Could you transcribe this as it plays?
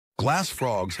Glass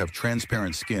frogs have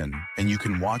transparent skin, and you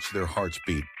can watch their hearts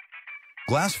beat.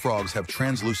 Glass frogs have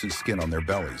translucent skin on their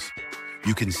bellies.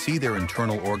 You can see their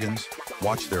internal organs,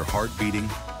 watch their heart beating,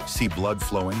 see blood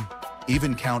flowing,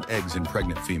 even count eggs in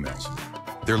pregnant females.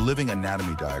 They're living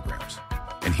anatomy diagrams.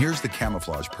 And here's the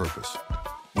camouflage purpose.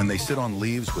 When they sit on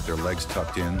leaves with their legs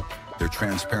tucked in, their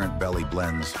transparent belly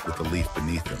blends with the leaf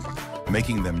beneath them,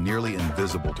 making them nearly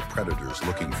invisible to predators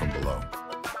looking from below.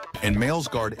 And males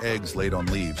guard eggs laid on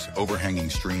leaves overhanging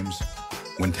streams.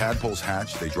 When tadpoles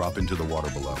hatch, they drop into the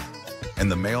water below.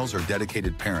 And the males are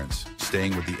dedicated parents,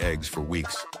 staying with the eggs for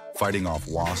weeks, fighting off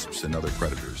wasps and other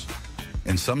predators.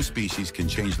 And some species can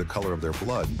change the color of their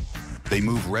blood. They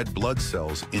move red blood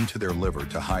cells into their liver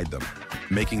to hide them,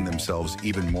 making themselves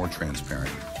even more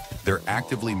transparent. They're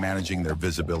actively managing their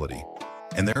visibility.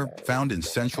 And they're found in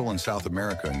Central and South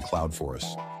America in cloud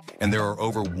forests. And there are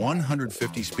over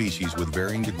 150 species with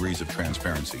varying degrees of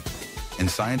transparency. And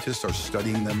scientists are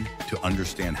studying them to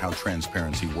understand how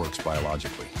transparency works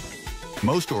biologically.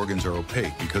 Most organs are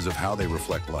opaque because of how they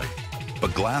reflect light.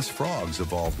 But glass frogs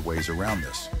evolved ways around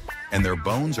this. And their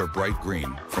bones are bright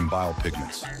green from bile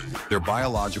pigments. They're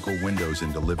biological windows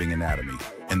into living anatomy,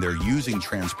 and they're using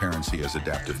transparency as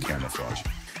adaptive camouflage.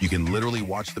 You can literally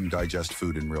watch them digest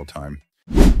food in real time.